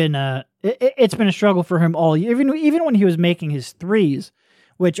 has he been it's been a struggle for him all year. Even when he was making his threes,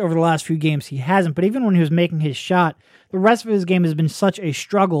 which over the last few games he hasn't, but even when he was making his shot, the rest of his game has been such a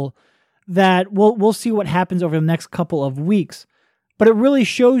struggle that we'll see what happens over the next couple of weeks. But it really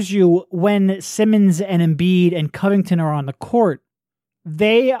shows you when Simmons and Embiid and Covington are on the court,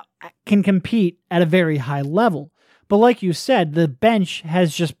 they can compete at a very high level. But like you said, the bench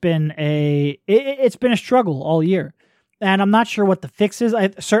has just been it's been a struggle all year. And I'm not sure what the fix is. I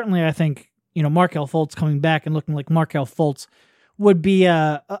think, Markelle Fultz coming back and looking like Markelle Fultz would be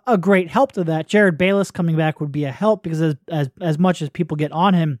a great help to that. Jared Bayless coming back would be a help because as much as people get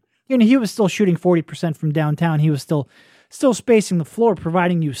on him, he was still shooting 40% from downtown. He was still spacing the floor,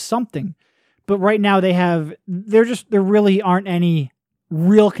 providing you something. But right now there really aren't any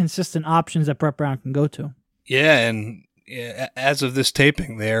real consistent options that Brett Brown can go to. Yeah, and as of this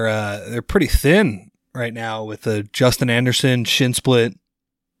taping, they're pretty thin right now with Justin Anderson, shin split.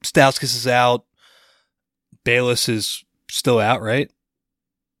 Stauskas is out. Bayless is still out, right?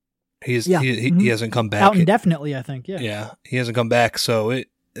 He hasn't come back. Out indefinitely, I think, yeah. Yeah, he hasn't come back, so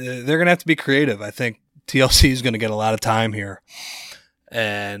they're going to have to be creative. I think TLC is going to get a lot of time here.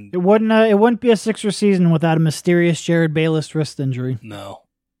 And it wouldn't be a Sixers season without a mysterious Jared Bayless wrist injury. No.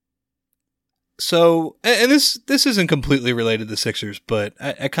 So, and this isn't completely related to Sixers, but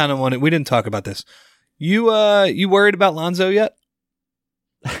I kind of wanted, we didn't talk about this. You worried about Lonzo yet?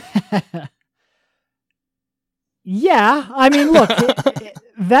 Yeah. I mean, look,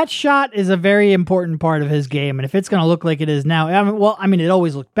 that shot is a very important part of his game. And if it's going to look like it is now, it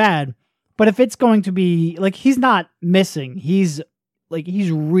always looked bad, but if it's going to be like, he's not missing, he's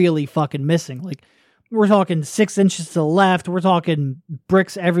really fucking missing. Like, we're talking 6 inches to the left. We're talking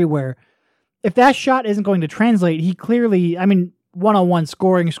bricks everywhere. If that shot isn't going to translate, he clearly, one-on-one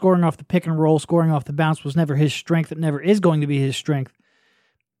scoring off the pick and roll, scoring off the bounce was never his strength. It never is going to be his strength.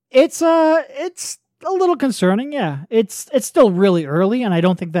 It's a little concerning. Yeah, it's still really early, and I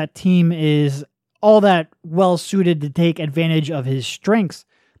don't think that team is all that well suited to take advantage of his strengths.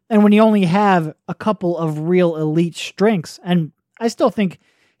 And when you only have a couple of real elite strengths, and I still think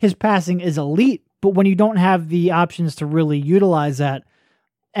his passing is elite, but when you don't have the options to really utilize that,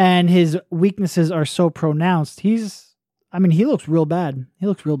 and his weaknesses are so pronounced, he looks real bad. He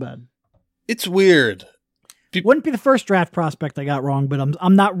looks real bad. It's weird. Wouldn't be the first draft prospect I got wrong, but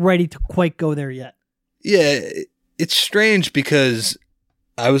I'm not ready to quite go there yet. Yeah, it's strange because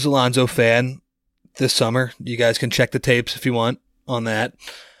I was a Lonzo fan this summer. You guys can check the tapes if you want on that.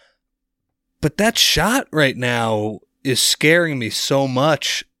 But that shot right now is scaring me so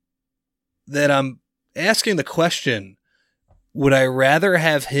much that I'm asking the question, would I rather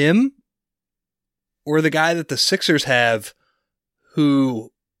have him or the guy that the Sixers have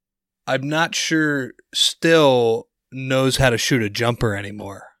who I'm not sure still knows how to shoot a jumper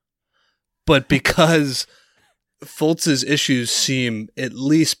anymore? But because Fultz's issues seem at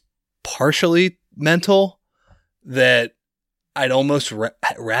least partially mental, that I'd almost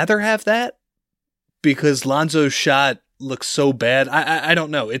rather have that because Lonzo's shot looks so bad. I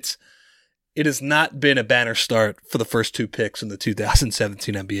don't know. It has not been a banner start for the first 2 picks in the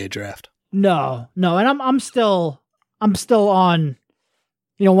 2017 NBA draft. No, and I'm still on.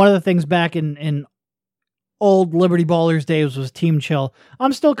 One of the things back in old Liberty Ballers days was team chill.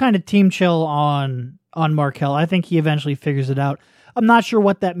 I'm still kind of team chill on Markelle. I think he eventually figures it out. I'm not sure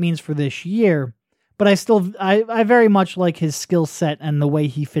what that means for this year, but I very much like his skill set and the way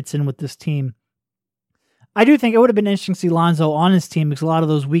he fits in with this team. I do think it would have been interesting to see Lonzo on his team because a lot of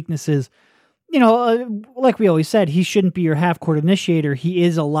those weaknesses, like we always said, he shouldn't be your half-court initiator. He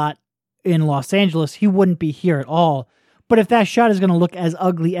is a lot in Los Angeles. He wouldn't be here at all. But if that shot is going to look as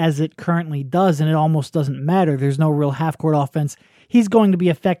ugly as it currently does, and it almost doesn't matter, there's no real half-court offense, he's going to be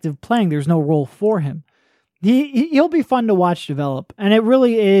effective playing. There's no role for him. He'll be fun to watch develop. And it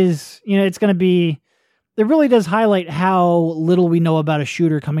really is, it's going to be, it really does highlight how little we know about a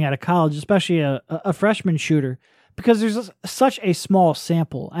shooter coming out of college, especially a freshman shooter, because there's such a small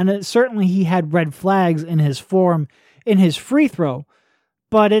sample. And certainly he had red flags in his form, in his free throw,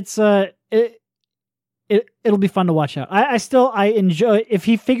 but it'll be fun to watch out. I enjoy, if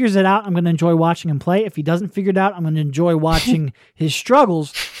he figures it out, I'm going to enjoy watching him play. If he doesn't figure it out, I'm going to enjoy watching his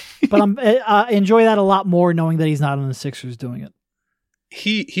struggles, but I enjoy that a lot more knowing that he's not on the Sixers doing it.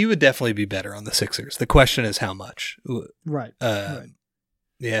 He would definitely be better on the Sixers. The question is how much. Right.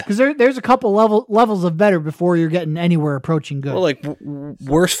 Yeah. Because there's a couple levels of better before you're getting anywhere approaching good. Well, like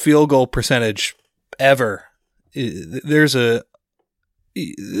worst field goal percentage ever. There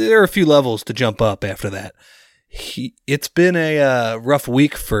are a few levels to jump up after that. It's been a rough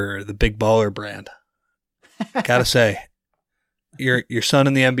week for the Big Baller brand. Gotta say, your son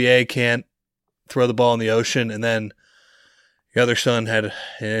in the NBA can't throw the ball in the ocean, and then your other son had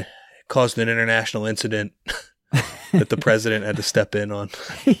caused an international incident that the president had to step in on.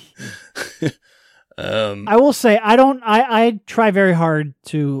 I will say I try very hard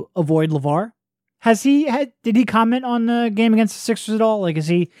to avoid LeVar. Did he comment on the game against the Sixers at all? Like, is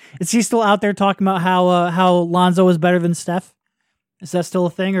he still out there talking about how Lonzo is better than Steph? Is that still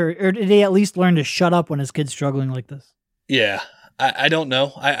a thing, or did he at least learn to shut up when his kid's struggling like this? Yeah, I don't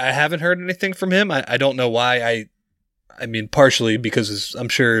know. I haven't heard anything from him. I don't know why. I mean, partially because I'm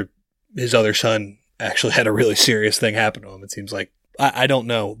sure his other son actually had a really serious thing happen to him. It seems like I don't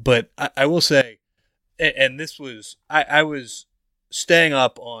know, but I will say, and this was I was staying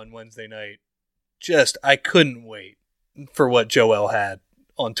up on Wednesday night. I couldn't wait for what Joel had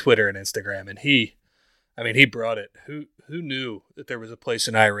on Twitter and Instagram, and he brought it. Who knew that there was a place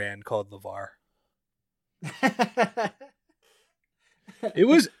in Iran called LeVar? It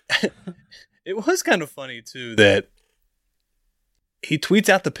was kind of funny too that he tweets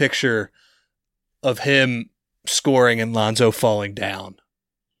out the picture of him scoring and Lonzo falling down.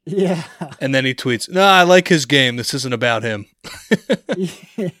 Yeah. And then he tweets, "No, I like his game. This isn't about him."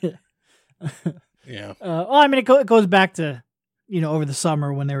 Yeah. Well, I mean, it goes back to, over the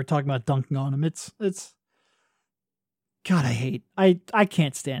summer when they were talking about dunking on him. It's God, I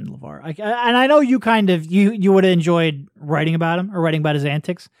can't stand LeVar. And I know you you would have enjoyed writing about him or writing about his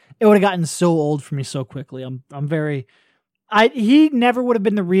antics. It would have gotten so old for me so quickly. He never would have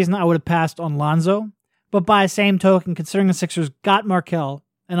been the reason I would have passed on Lonzo, but by the same token, considering the Sixers got Markelle,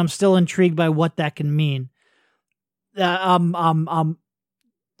 and I'm still intrigued by what that can mean, I'm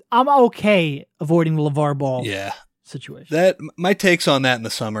okay avoiding the LeVar Ball situation. My takes on that in the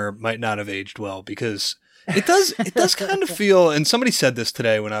summer might not have aged well because it does kind of feel, and somebody said this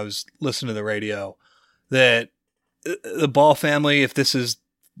today when I was listening to the radio, that the Ball family, if this is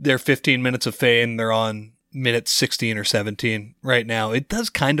their 15 minutes of fame, they're on minute 16 or 17 right now. It does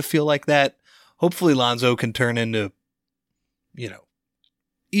kind of feel like that. Hopefully Lonzo can turn into,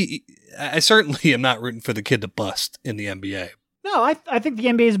 I certainly am not rooting for the kid to bust in the NBA. No, I think the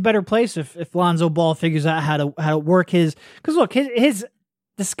NBA is a better place if Lonzo Ball figures out how to work his, because look,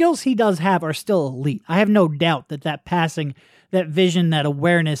 the skills he does have are still elite. I have no doubt that passing, that vision, that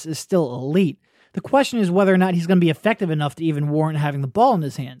awareness is still elite. The question is whether or not he's going to be effective enough to even warrant having the ball in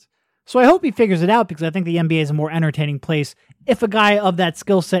his hands. So I hope he figures it out, because I think the NBA is a more entertaining place if a guy of that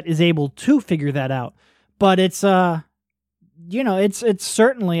skill set is able to figure that out. But it's it's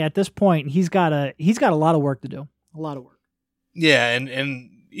certainly at this point he's got a lot of work to do. A lot of work. Yeah, and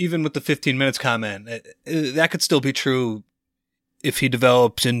even with the 15 minutes comment, that could still be true if he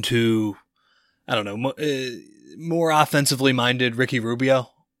develops into, I don't know, more offensively minded Ricky Rubio,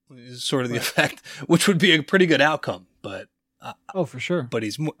 is sort of the effect, which would be a pretty good outcome. But for sure. But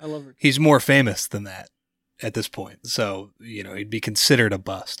he's more famous than that at this point, so he'd be considered a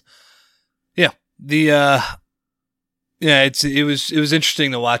bust. Yeah, it was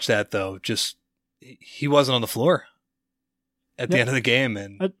interesting to watch that though. Just he wasn't on the floor at the end of the game,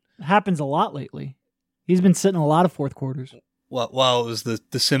 and it happens a lot lately. He's been sitting a lot of fourth quarters. While it was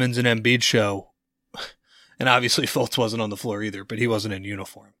the Simmons and Embiid show, and obviously Fultz wasn't on the floor either, but he wasn't in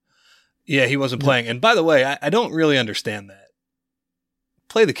uniform. Yeah, he wasn't playing. And by the way, I don't really understand that.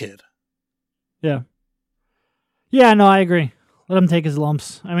 Play the kid. Yeah. Yeah, no, I agree. Let him take his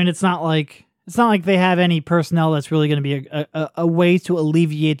lumps. I mean, it's not like they have any personnel that's really going to be a way to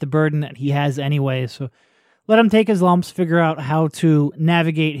alleviate the burden that he has anyway. So let him take his lumps, figure out how to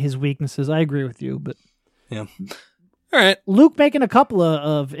navigate his weaknesses. I agree with you, but yeah. All right. Luke making a couple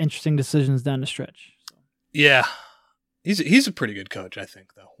of interesting decisions down the stretch. So. Yeah. He's a pretty good coach, I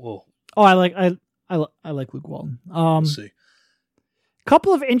think, though. I like Luke Walton. We'll see.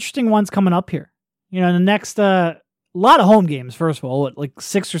 Couple of interesting ones coming up here. The next lot of home games, first of all, like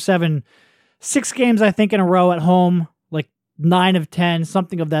 6 games, I think, in a row at home, like 9 of 10,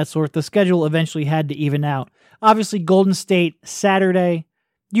 something of that sort. The schedule eventually had to even out. Obviously, Golden State Saturday,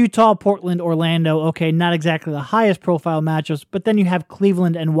 Utah, Portland, Orlando. Okay, not exactly the highest profile matchups, but then you have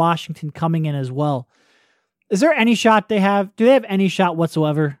Cleveland and Washington coming in as well. Is there any shot they have? Do they have any shot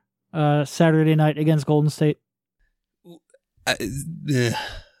whatsoever Saturday night against Golden State?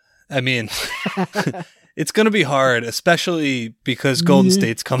 I mean, it's going to be hard, especially because Golden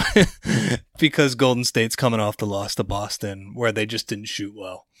State's coming off the loss to Boston, where they just didn't shoot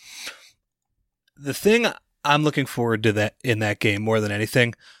well. The thing I'm looking forward to in that game more than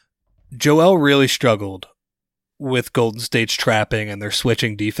anything, Joel really struggled with Golden State's trapping and their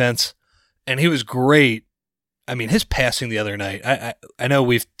switching defense, and he was great. I mean, his passing the other night, I know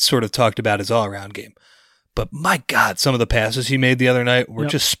we've sort of talked about his all-around game, but my God, some of the passes he made the other night were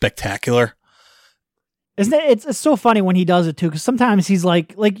just spectacular. Isn't it? It's so funny when he does it too, because sometimes he's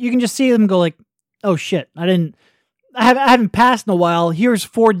like you can just see him go like, "Oh shit, I didn't." I haven't passed in a while. Here's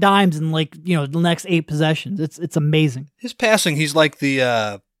 4 dimes in like, the next 8 possessions. It's amazing. His passing, he's like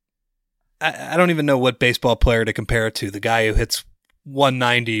the, I don't even know what baseball player to compare it to. The guy who hits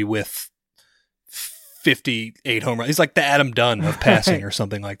 190 with 58 home runs. He's like the Adam Dunn of passing or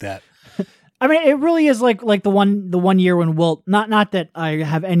something like that. I mean, it really is like the one year when Wilt, not that I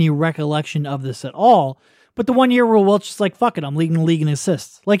have any recollection of this at all, but the 1 year where Wilt's just like, fuck it, I'm leading the league in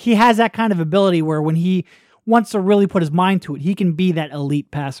assists. Like, he has that kind of ability where when he wants to really put his mind to it, he can be that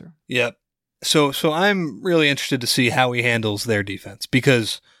elite passer. Yep. So I'm really interested to see how he handles their defense,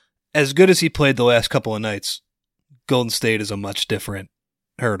 because as good as he played the last couple of nights, Golden State is a much different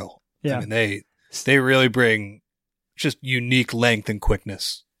hurdle. Yeah. I mean, they really bring just unique length and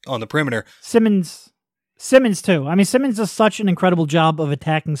quickness on the perimeter. Simmons too. I mean, Simmons does such an incredible job of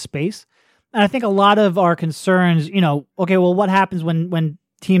attacking space. And I think a lot of our concerns, okay, well, what happens when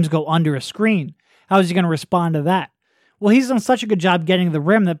teams go under a screen? How is he going to respond to that? Well, he's done such a good job getting to the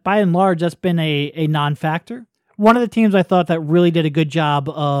rim that by and large, that's been a non-factor. One of the teams I thought that really did a good job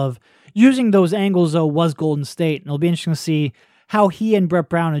of using those angles, though, was Golden State. And it'll be interesting to see how he and Brett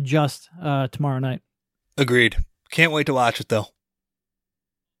Brown adjust tomorrow night. Agreed. Can't wait to watch it, though.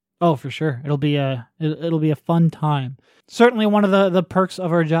 Oh, for sure. It'll be a fun time. Certainly one of the perks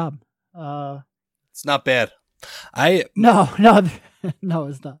of our job. It's not bad. No,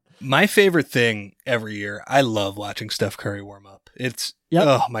 it's not. My favorite thing every year, I love watching Steph Curry warm up.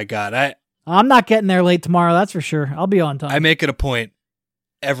 Oh my God. I'm not getting there late tomorrow, that's for sure. I'll be on time. I make it a point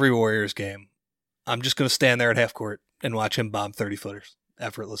every Warriors game. I'm just going to stand there at half court and watch him bomb 30-footers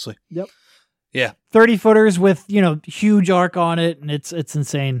effortlessly. Yep. Yeah. 30-footers with, huge arc on it, and it's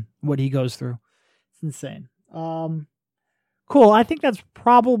insane what he goes through. It's insane. Cool. I think that's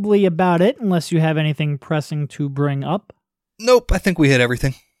probably about it, unless you have anything pressing to bring up. Nope. I think we hit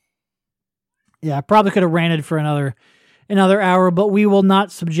everything. Yeah, I probably could have ranted for another hour, but we will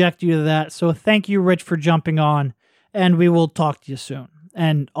not subject you to that. So thank you, Rich, for jumping on, and we will talk to you soon.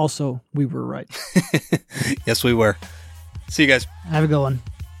 And also, we were right. Yes, we were. See you guys. Have a good one.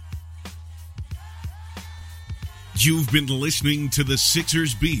 You've been listening to the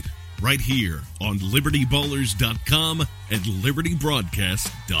Sixers Beat right here on LibertyBallers.com and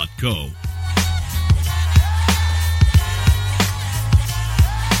LibertyBroadcast.co.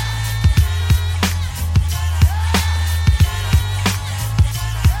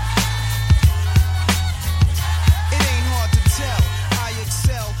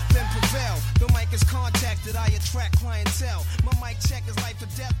 Clientele. My mic check is life or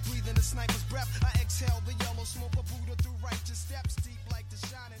death, breathing a sniper's breath. I exhale the yellow smoke.